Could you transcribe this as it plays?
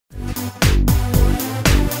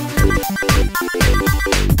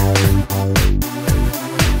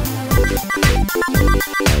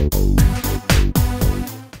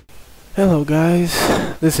Hello guys,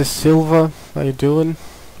 this is Silva. How you doing?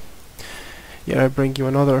 Yeah, I bring you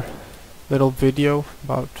another little video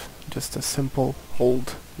about just a simple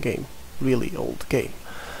old game, really old game.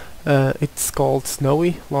 It's called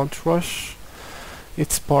Snowy Launch Rush.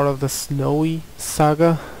 It's part of the Snowy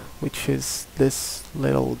saga, which is this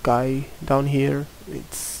little guy down here.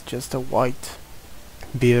 It's just a white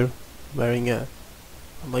bear wearing a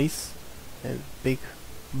lace and big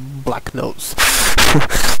black nose.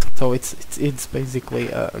 So it's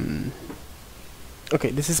basically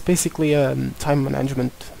okay. This is basically a time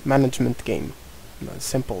management game, a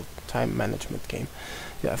simple time management game.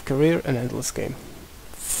 You have career and endless game.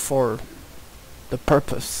 For the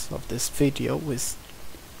purpose of this video,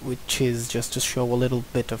 which is just to show a little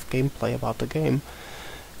bit of gameplay about the game,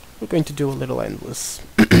 we're going to do a little endless.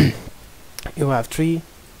 You have three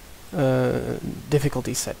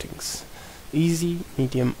difficulty settings: easy,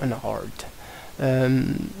 medium, and hard.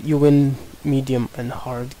 You win medium and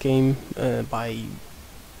hard game by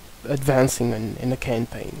advancing in a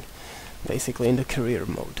campaign, basically in the career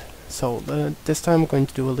mode. So this time I'm going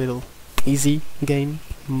to do a little easy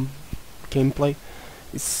gameplay.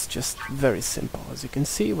 It's just very simple. As you can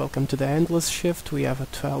see, welcome to the endless shift. We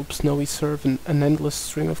have to help Snowy serve an endless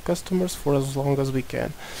string of customers for as long as we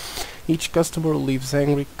can. Each customer who leaves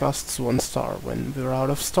angry costs 1 star. When we're out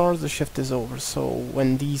of stars, the shift is over. So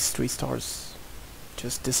when these 3 stars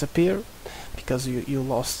just disappear, because you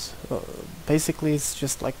lost, basically it's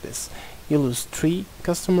just like this. You lose 3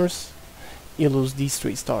 customers, you lose these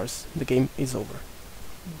 3 stars, the game is over.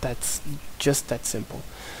 That's just that simple.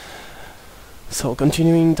 So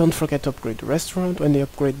continuing, don't forget to upgrade the restaurant. When the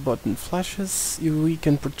upgrade button flashes, we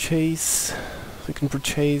can purchase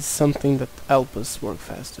something that helps us work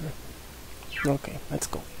faster. Okay, let's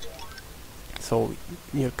go. So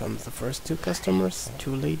here comes the first 2 customers,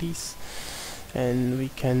 2 ladies, and we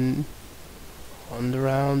can wander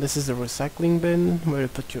around. This is the recycling bin where you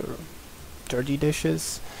put your dirty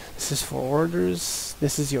dishes. This is for orders.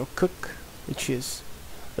 This is your cook, which is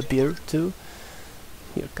a beer too.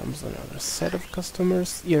 Here comes another set of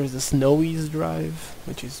customers. Here's the Snowy's drive,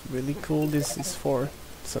 which is really cool. This is for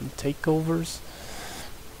some takeovers.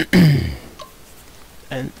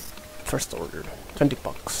 And first order, 20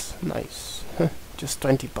 bucks. Nice. Just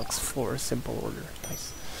 20 bucks for a simple order.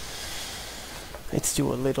 Nice. Let's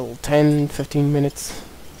do a little 10-15 minutes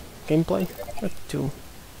gameplay. Not too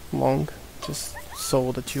long, just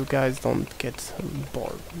so that you guys don't get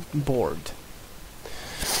bored.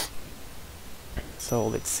 So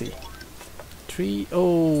let's see. 3,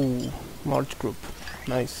 oh, large group.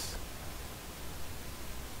 Nice.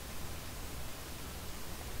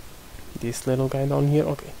 This little guy down here.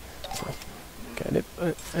 Okay, so get it,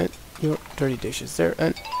 and your dirty dishes there,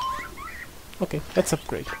 and okay, let's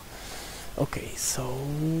upgrade. Okay, so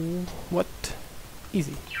what?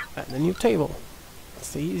 Easy. Add a new table.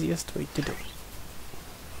 It's the easiest way to do,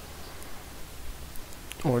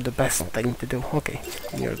 or the best thing to do. Okay,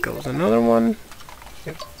 here goes another one.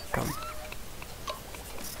 Here come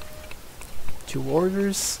 2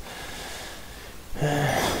 orders,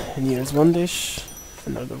 and here's 1 dish,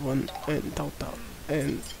 another one, and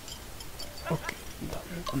and okay,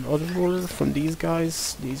 another order from these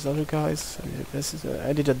guys, these other guys. And this is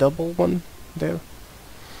I did a double one there.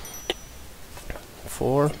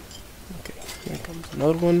 4. Okay, here comes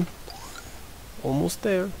another one, almost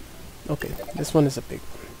there. Okay, this one is a big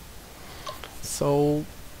one. So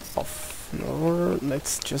off. No,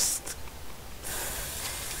 let's just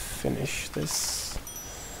finish this.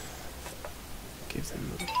 Give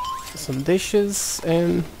them some dishes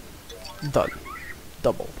and done.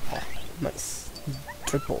 Double. Oh, nice.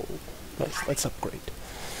 Triple. Nice. Let's upgrade.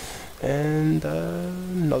 And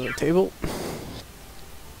another table.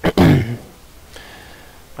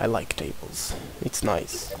 I like tables. It's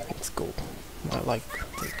nice. It's cool. I like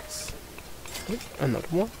tables. Another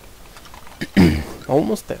one.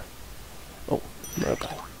 Almost there. Oh,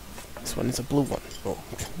 okay. This one is a blue one. Oh,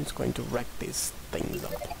 it's going to wreck these things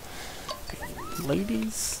up. Okay,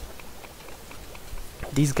 ladies.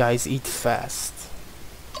 These guys eat fast.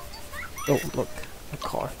 Oh, look, a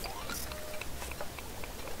car.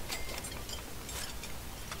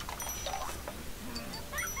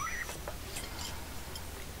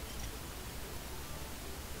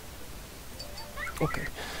 Okay.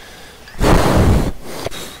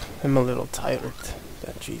 I'm a little tired.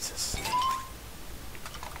 Jesus.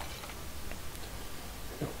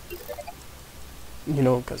 You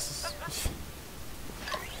know, because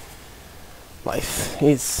life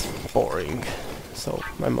is boring, so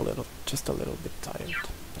I'm just a little bit tired.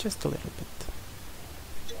 Just a little bit.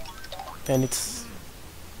 And it's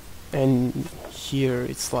and here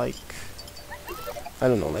it's like, I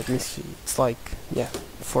don't know, let me see, it's like, yeah,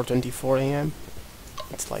 4:24 a.m.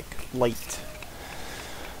 It's like late.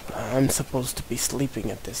 I'm supposed to be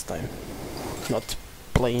sleeping at this time, not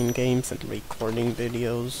playing games and recording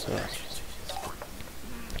videos.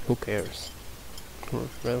 Who cares?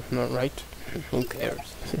 Well, not right? Who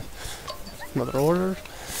cares? Another order.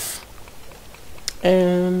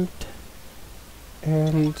 And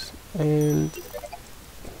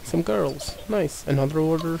some girls. Nice. Another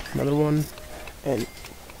order, another one, and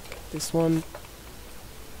this one.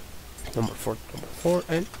 Number four,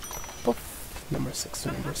 and poof. Number 6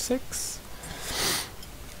 to number 6.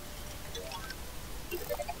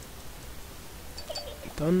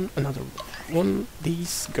 Done. Another one.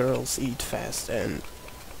 These girls eat fast and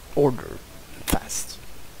order fast.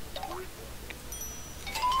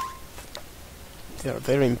 They are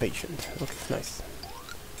very impatient. Okay, nice.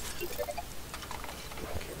 Okay,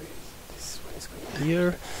 this one is going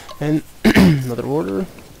here, and another order.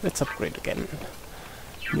 Let's upgrade again.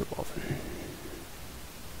 New oven.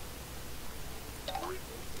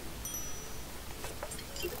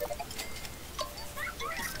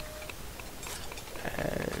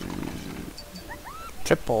 And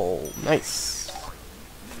triple, nice.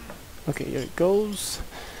 Okay, here it goes.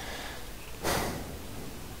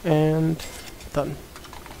 And done.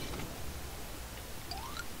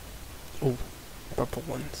 Oh, purple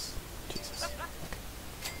ones. Jesus. Okay.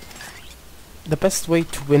 The best way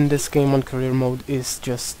to win this game on career mode is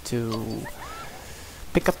just to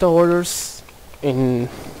pick up the orders in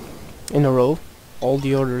a row, all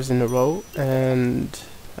the orders in a row, and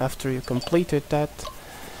after you completed that,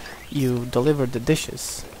 you deliver the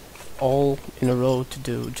dishes all in a row to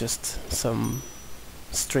do just some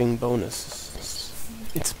string bonuses.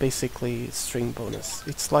 It's basically string bonus.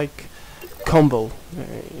 It's like combo,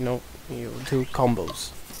 you know, you do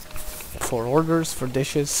combos for orders, for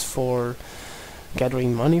dishes, for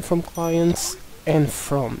gathering money from clients, and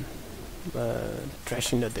from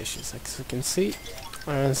trashing the dishes. As you can see,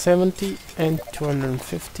 170 and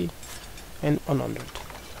 250 and 100,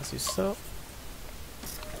 as you saw.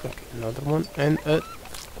 Okay, another one, and a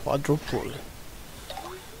quadruple.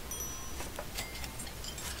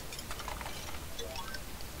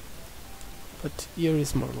 But here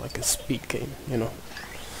is more like a speed game, you know.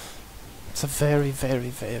 It's a very, very,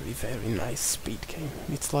 very, very nice speed game.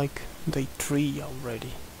 It's like day 3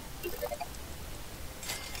 already.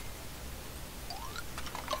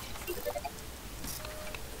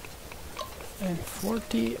 And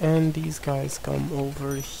 40, and these guys come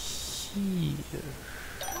over here.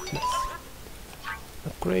 Yes.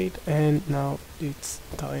 Upgrade, and now it's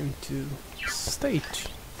time to stage.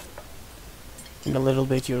 In a little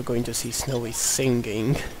bit you're going to see Snowy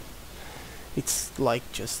singing. It's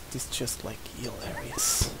just like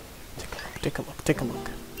hilarious. Take a look, take a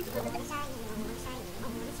look.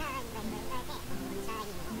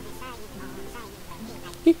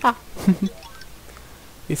 Yeah.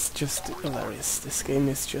 It's just hilarious. This game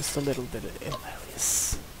is just a little bit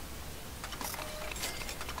hilarious.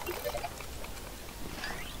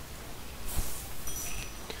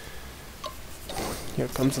 Here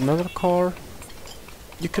comes another car.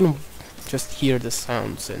 You can just hear the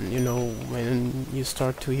sounds, and you know when you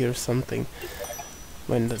start to hear something,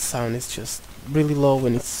 when the sound is just really low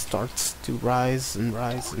and it starts to rise and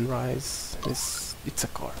rise and rise. It's a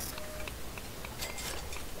car.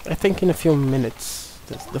 I think in a few minutes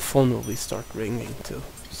the phone will start ringing too,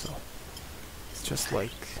 so it's just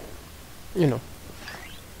like, you know,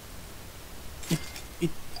 it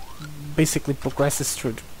basically progresses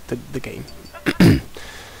through the game.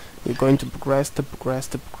 You're going to progress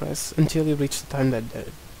until you reach the time that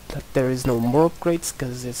there is no more upgrades,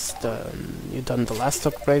 because it's you've done the last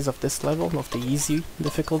upgrades of this level, of the easy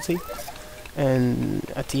difficulty,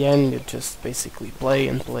 and at the end you just basically play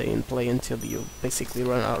and play and play until you basically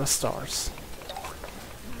run out of stars.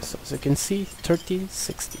 So as you can see, 30,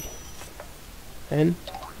 60, and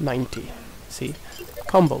 90. See?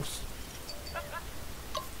 Combos.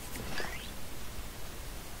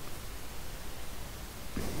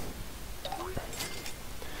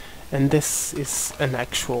 And this is an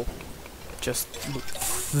actual, just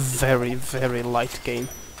very, very light game.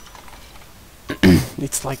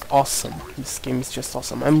 It's like awesome. This game is just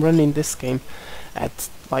awesome. I'm running this game at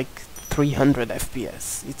like 300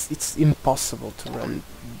 FPS. It's impossible to run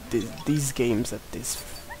these games at these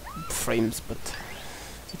frames, but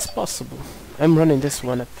it's possible. I'm running this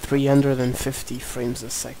one at 350 frames a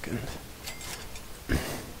second.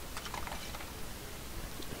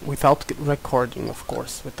 Without recording, of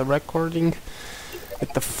course. With the recording,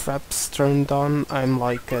 with the fraps turned on, I'm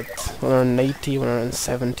like at 180,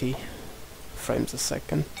 170 frames a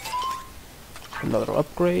second. Another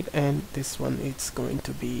upgrade, and this one it's going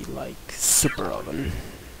to be like super oven.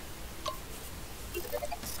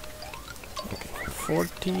 Okay,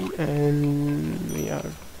 40, and we are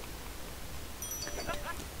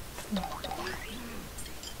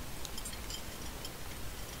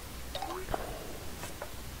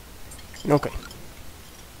okay.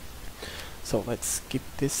 So let's skip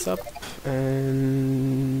this up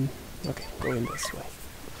and okay, go in this way.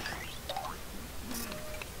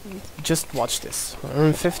 Just watch this.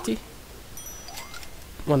 150,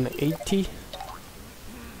 180,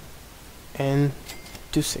 and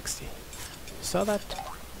 260. Saw that?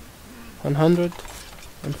 100,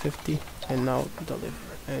 150, and now deliver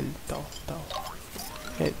and down.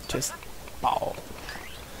 It just pow.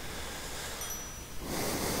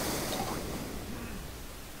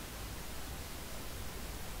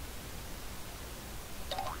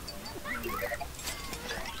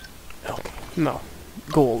 Okay, now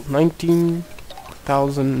gold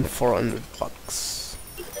 19,400 bucks.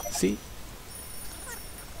 See?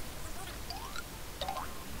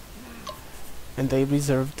 And they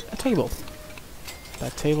reserved a table.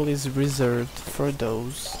 That table is reserved for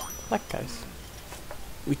those black guys,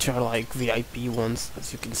 which are like VIP ones.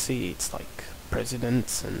 As you can see, it's like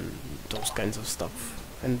presidents and those kinds of stuff.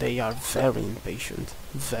 And they are very impatient.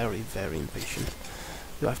 Very impatient.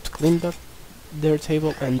 You have to clean up their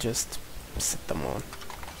table and just set them on.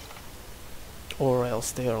 Or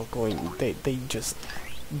else they are going, they just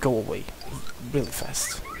go away really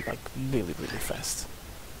fast. Like really fast.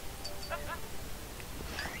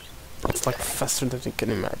 It's like faster than you can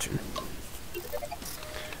imagine.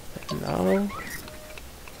 And now here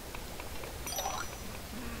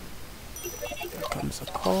comes a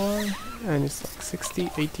car, and it's like 60,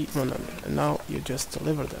 80, 100. And now you just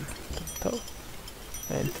deliver them.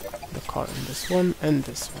 And the car in this one and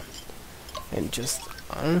this one. And just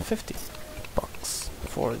 150 bucks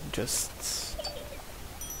for just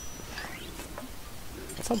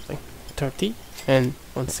something. 30 and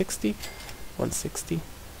 160, 160.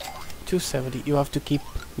 270. You have to keep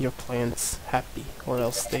your clients happy, or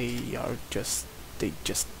else they just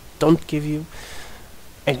don't give you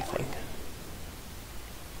anything.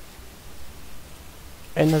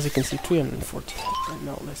 And as you can see, 340. And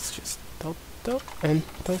now let's just top and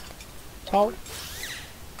top out,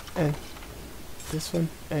 and this one,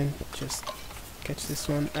 and just catch this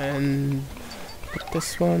one and put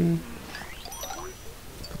this one,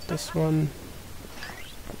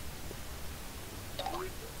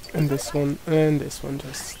 and this one, and this one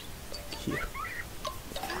just here.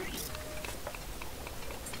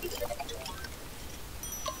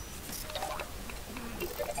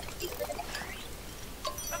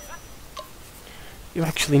 You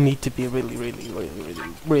actually need to be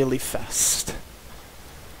really fast.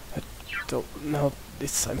 But now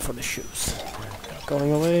it's time for the shoes. They're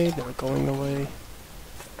going away, they're going away.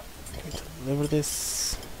 Going to deliver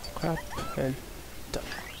this crap and done.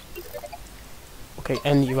 Okay,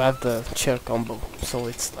 and you have the chair combo, so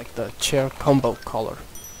it's like the chair combo collar.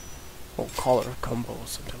 Or collar combo or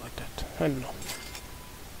something like that. I don't know.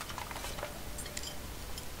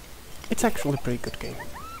 It's actually a pretty good game.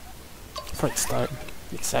 For its time.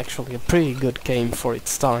 It's actually a pretty good game for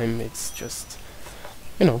its time. It's just,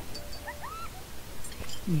 you know,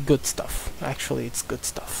 good stuff. Actually, it's good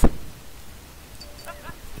stuff.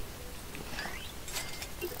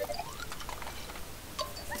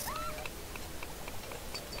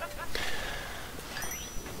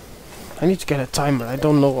 I need to get a timer. I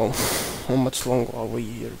don't know how much longer are we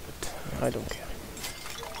here, but I don't care.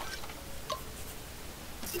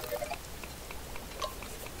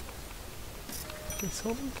 Okay,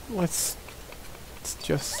 so let's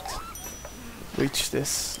just reach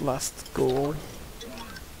this last goal.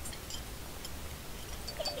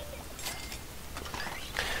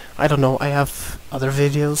 I don't know, I have other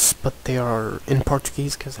videos, but they are in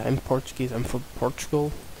Portuguese, because I'm Portuguese, I'm from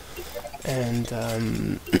Portugal. And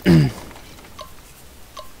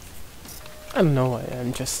I don't know,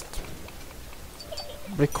 I'm just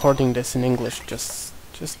recording this in English just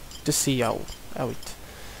to see how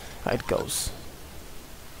it goes,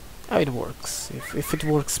 how it works. If it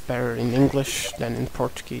works better in English than in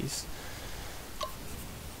Portuguese.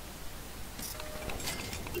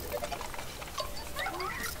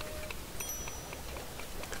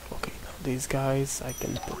 Okay, now these guys, I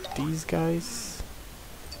can put these guys.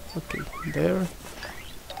 Okay, there.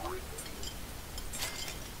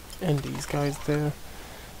 And these guys there,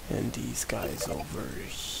 and these guys over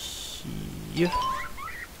here,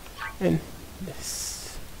 and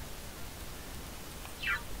this,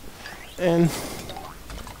 and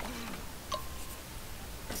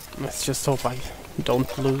Let's just hope I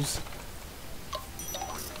don't lose.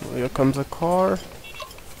 Well, here comes a car.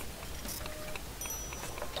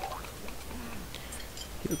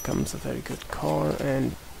 Here comes a very good car,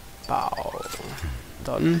 and pow.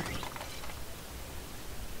 Done.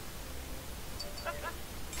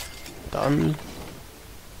 Done.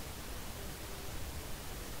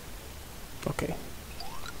 Okay.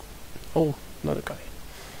 Oh, another guy.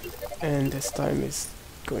 And this time is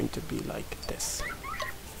going to be like this.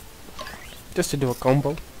 Just to do a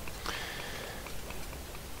combo.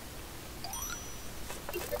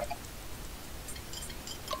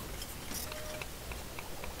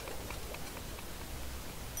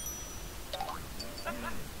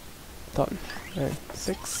 Done. And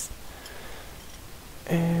 6.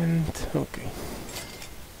 And okay.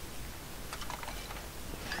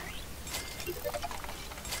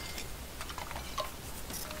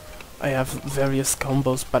 I have various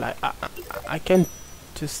combos, but I can't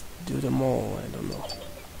just do them all. I don't know.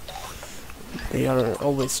 They are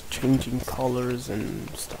always changing colors and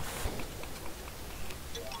stuff.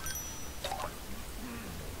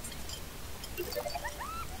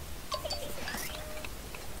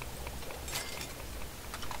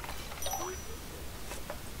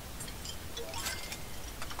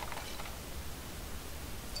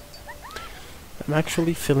 I'm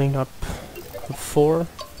actually filling up a 4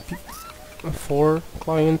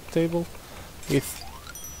 client table with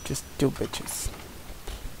just 2 bitches.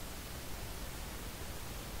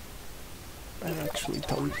 I actually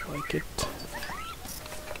don't like it.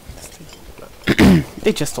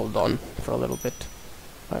 They just hold on for a little bit.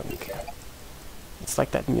 I don't care. It's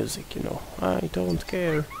like that music, you know. I don't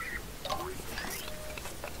care.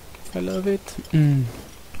 I love it.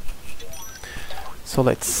 So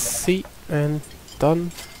let's see. And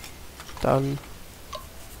done. Done.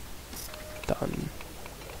 Done.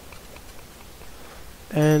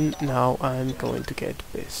 And now I'm going to get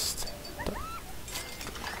pissed. Done.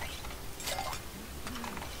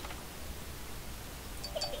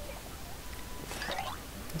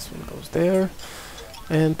 This one goes there.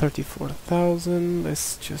 And 34,000.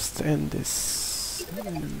 Let's just end this in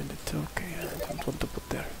a minute. Okay, I don't want to put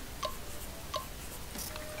there.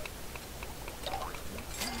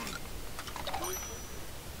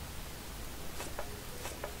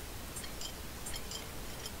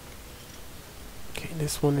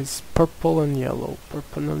 This one is purple and yellow.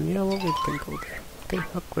 Purple and yellow, it can go there. Okay,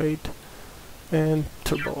 upgrade. And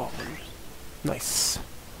turbo oven. Nice.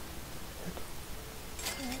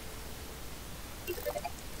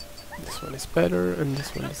 This one is better and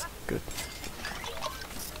this one is good.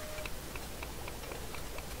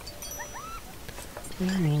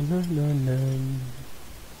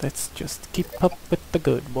 Let's just keep up with the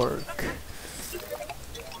good work.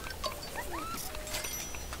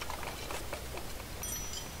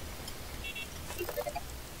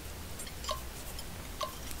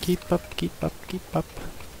 Keep up, keep up, keep up.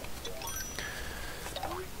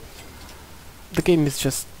 The game is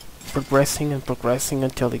just progressing and progressing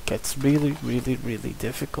until it gets really, really, really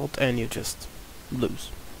difficult and you just lose.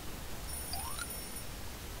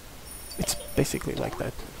 It's basically like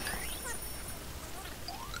that.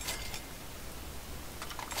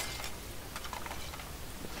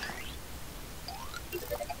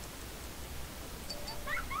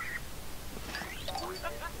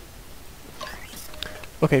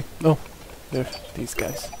 Okay, oh, there's these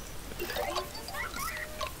guys.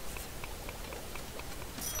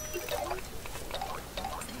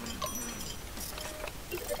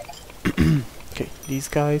 Okay, these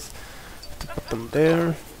guys, have to put them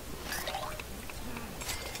there.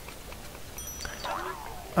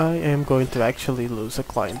 I am going to actually lose a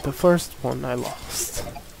client. The first one I lost.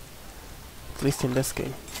 At least in this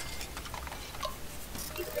game.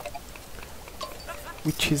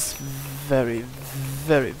 Which is very,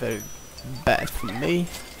 very, very bad for me.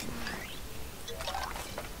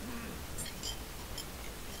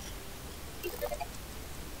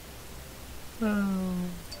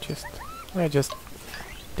 I just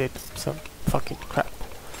did some fucking crap.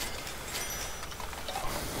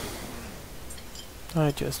 I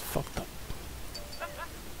just fucked up.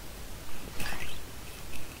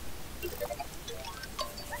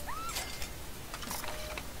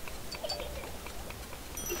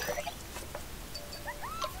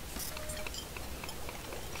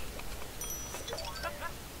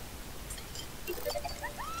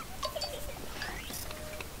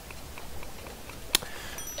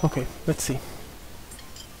 Okay, let's see.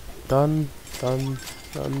 Done, done,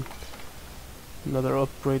 done. Another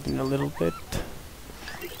upgrade in a little bit.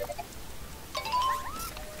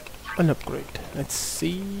 An upgrade. Let's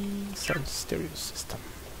see. Sound stereo system.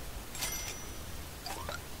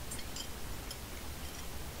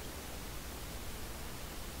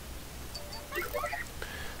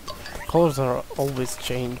 colors are always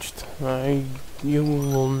changed. You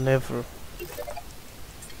will never...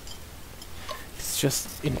 It's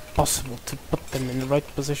just impossible to put them in the right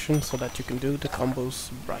position so that you can do the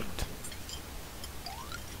combos right.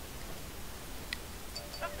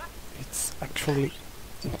 It's actually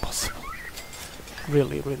impossible.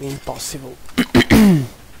 Really, really impossible. But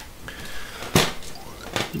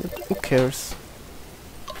who cares?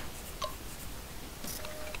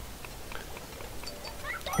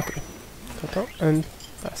 Okay, Toto and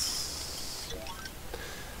pass.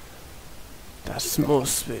 That's more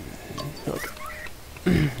spin. Okay.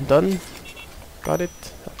 Done. Got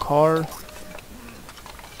it. A car.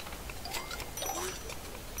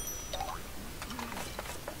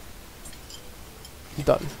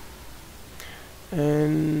 Done.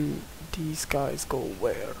 And these guys go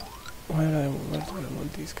where? Where do I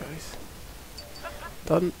want these guys?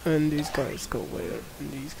 Done. And these guys go where?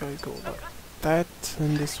 And these guys go like that.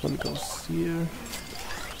 And this one goes here.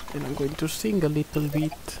 And I'm going to sing a little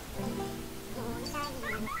bit.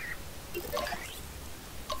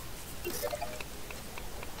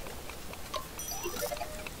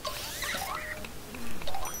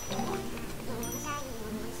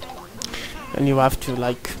 And you have to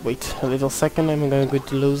like wait a little second. I'm going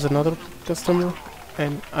to lose another customer,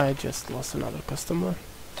 and I just lost another customer.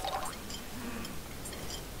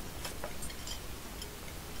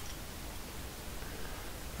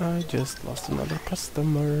 I just lost another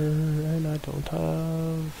customer, and I don't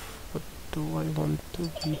have... What do I want to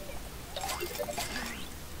be?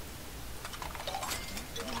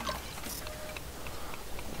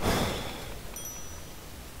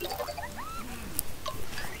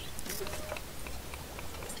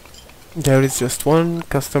 There is just one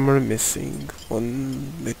customer missing.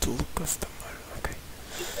 One little customer. Okay.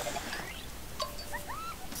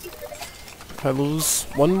 If I lose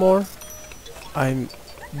one more, I'm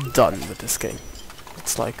done with this game.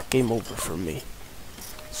 It's like game over for me.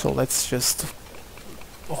 So let's just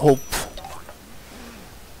hope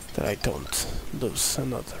that I don't lose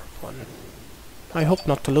another one. I hope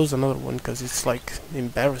not to lose another one, because it's like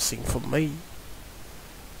embarrassing for me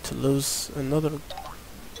to lose another...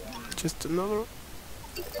 Just another...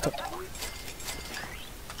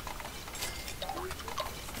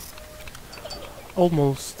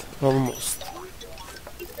 Almost.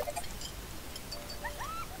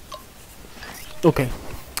 Okay,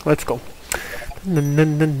 let's go.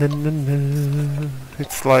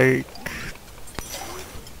 It's like...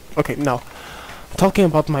 Okay, now, talking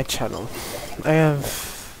about my channel. I have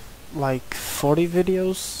like 40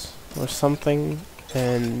 videos or something,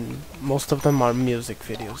 and most of them are music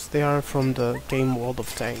videos. They are from the game World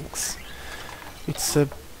of Tanks. It's an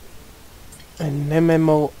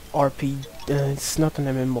MMORPG. It's not an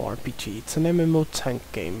MMORPG. It's an MMO tank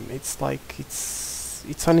game. It's like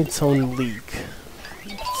it's on its own league,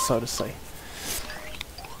 so to say.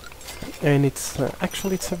 And it's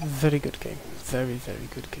actually it's a very good game. Very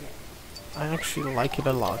good game. I actually like it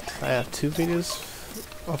a lot. I have 2 videos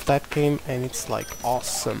of that game, and it's like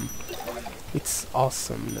awesome. It's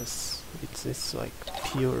awesomeness. It's like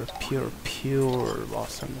pure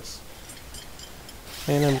awesomeness.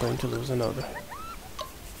 And I'm going to lose another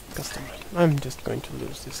customer. I'm just going to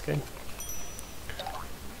lose this game.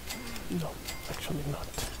 No, actually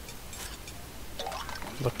not.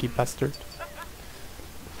 Lucky bastard.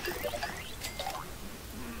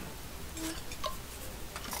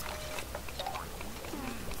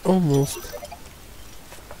 Almost.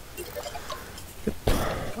 Yep.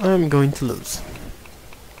 I'm going to lose.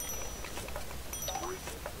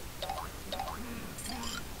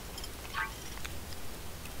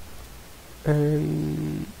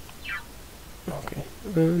 And okay.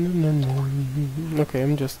 No. Okay,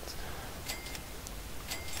 I'm just...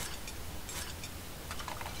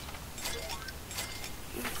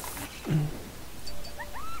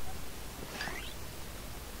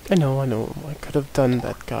 I know, I could have done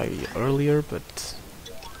that guy earlier, but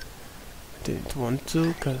I didn't want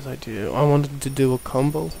to, because I wanted to do a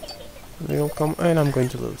combo, and I'm going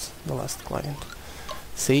to lose the last client.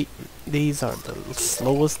 See, these are the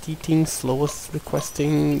slowest eating, slowest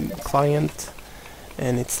requesting client,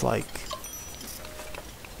 and it's like,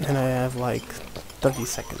 and I have like 30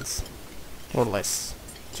 seconds or less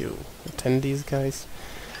to attend these guys.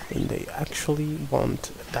 And they actually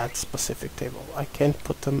want that specific table. I can't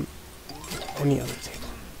put them any other table.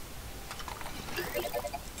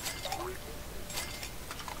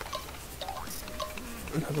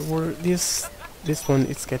 In other words, this one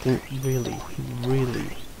is getting really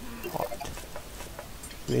hard.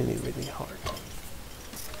 Really hard.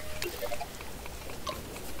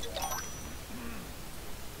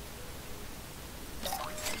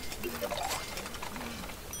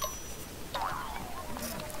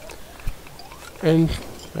 And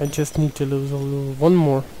I just need to lose one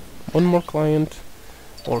more client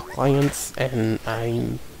or clients, and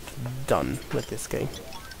I'm done with this game.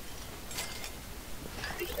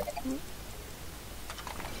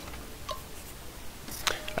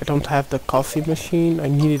 I don't have the coffee machine. I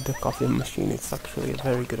needed the coffee machine. It's actually a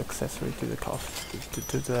very good accessory to the coffee,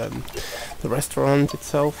 to the restaurant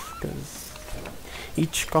itself, because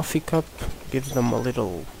each coffee cup gives them a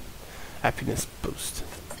little happiness boost,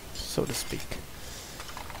 so to speak.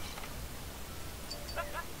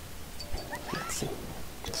 Let's see.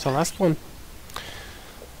 So last one.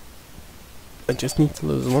 I just need to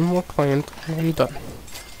lose one more client and I'm done.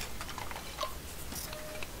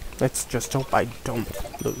 Let's just hope I don't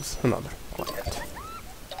lose another client.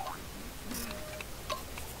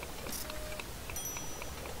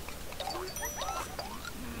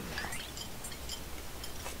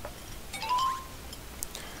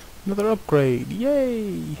 Another upgrade,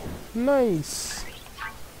 yay! Nice!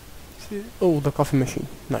 Oh, the coffee machine,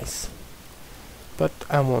 nice. But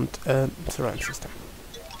I want a surround system.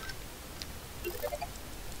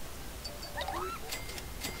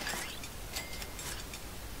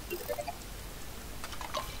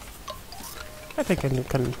 I think I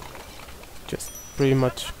can just pretty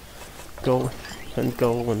much go and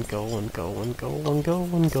go and go and go and go and go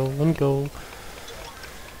and go and go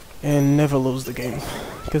and never lose the game,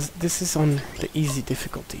 because this is on the easy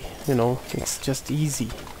difficulty, you know. It's just easy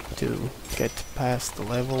to get past the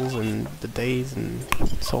levels and the days and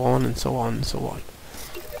so on and so on and so on,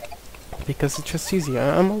 because it's just easy.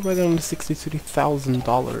 I'm already on the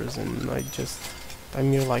 $63,000 and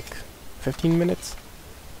I'm here like 15 minutes.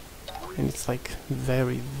 And it's like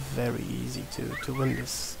very, very easy to win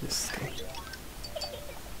this game.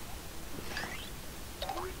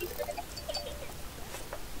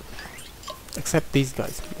 Except these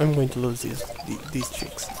guys. I'm going to lose these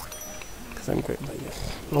chicks. Because I'm great by this.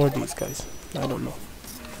 Or these guys. I don't know.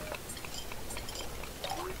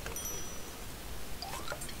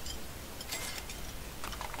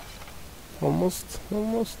 Almost.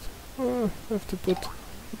 I have to put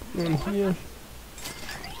one here.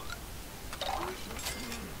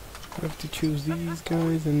 I have to choose these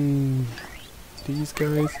guys and these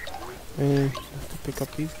guys, and I have to pick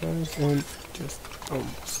up these guys, and just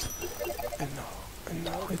almost. And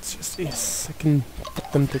now it's just, yes, I can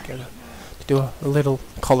put them together to do a little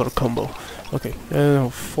color combo. Okay,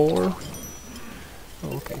 4.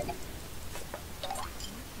 Okay.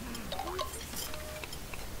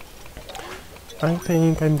 I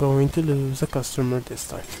think I'm going to lose a customer this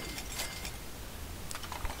time.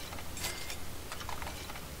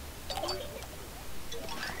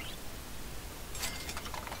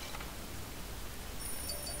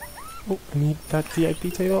 Oh, I need that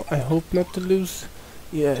VIP table. I hope not to lose.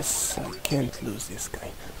 Yes, I can't lose this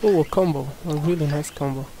guy. Oh, a combo. A really nice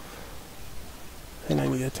combo. And I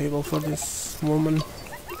need a table for this woman.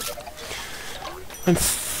 And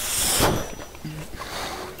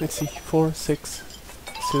let's see, 4, 6,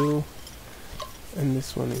 2. And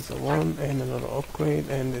this one is a 1 and another upgrade.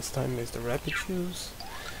 And this time is the rapid shoes.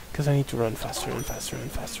 Because I need to run faster and faster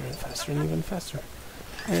and faster and faster and even faster.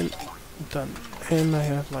 And done. And I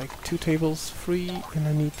have like 2 tables free, and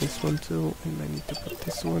I need this one too, and I need to put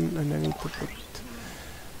this one, and I need to put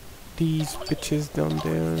these bitches down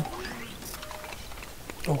there.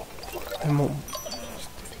 Oh, I'm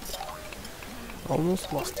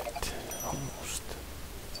almost lost it. Almost.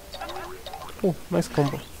 Oh, nice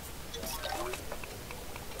combo.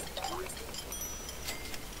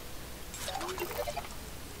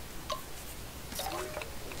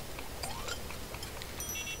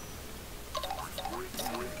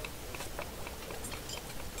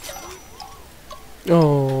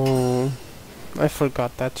 Oh, I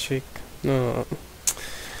forgot that chick. No,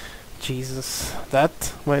 Jesus,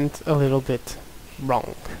 that went a little bit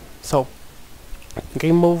wrong. So,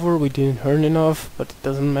 game over. We didn't earn enough, but it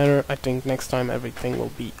doesn't matter. I think next time everything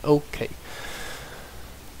will be okay.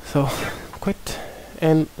 So, quit,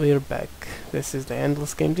 and we're back. This is the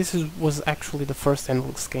Endless game. Was actually the first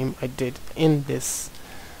Endless game I did in this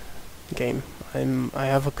game. I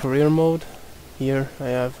have a career mode. Here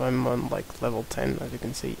I'm on like level 10, as you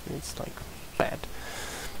can see. It's like bad.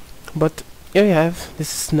 But here you have this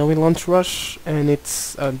Snowy Launch Rush, and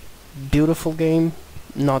it's a beautiful game.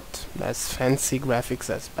 Not as fancy graphics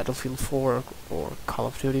as Battlefield 4 or Call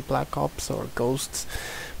of Duty Black Ops or Ghosts,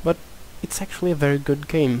 but it's actually a very good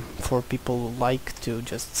game for people who like to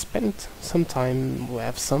just spend some time, who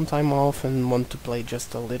have some time off and want to play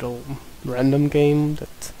just a little random game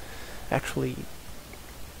that actually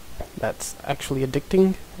that's actually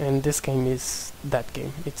addicting, and this game is that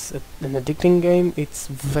game. It's an addicting game. It's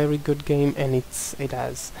very good game, and it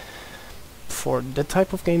has, for the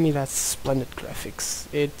type of game, it has splendid graphics.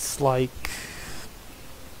 It's like,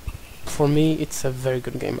 for me, it's a very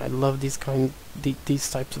good game. I love these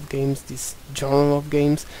types of games, this genre of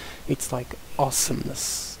games. It's like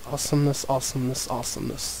awesomeness, awesomeness, awesomeness,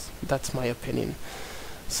 awesomeness. That's my opinion.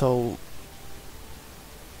 So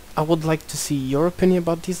I would like to see your opinion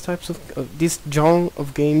about these types of this genre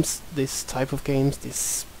of games, this type of games,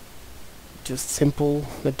 this just simple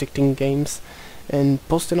addicting games, and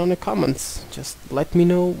post it on the comments. Just let me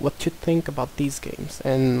know what you think about these games.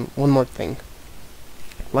 And one more thing,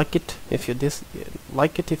 like it if you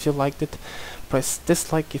like it if you liked it, press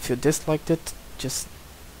dislike if you disliked it. Just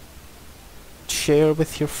share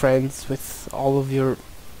with your friends, with all of your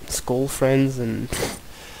school friends and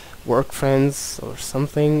work friends or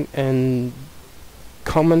something, and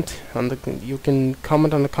comment on the you can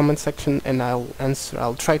comment on the comment section, and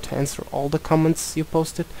I'll try to answer all the comments you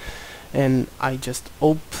posted. And I just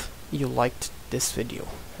hope you liked this video,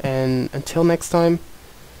 and until next time,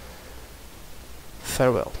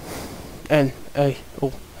 farewell. And oh,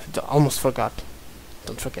 almost forgot,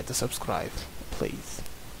 don't forget to subscribe, please.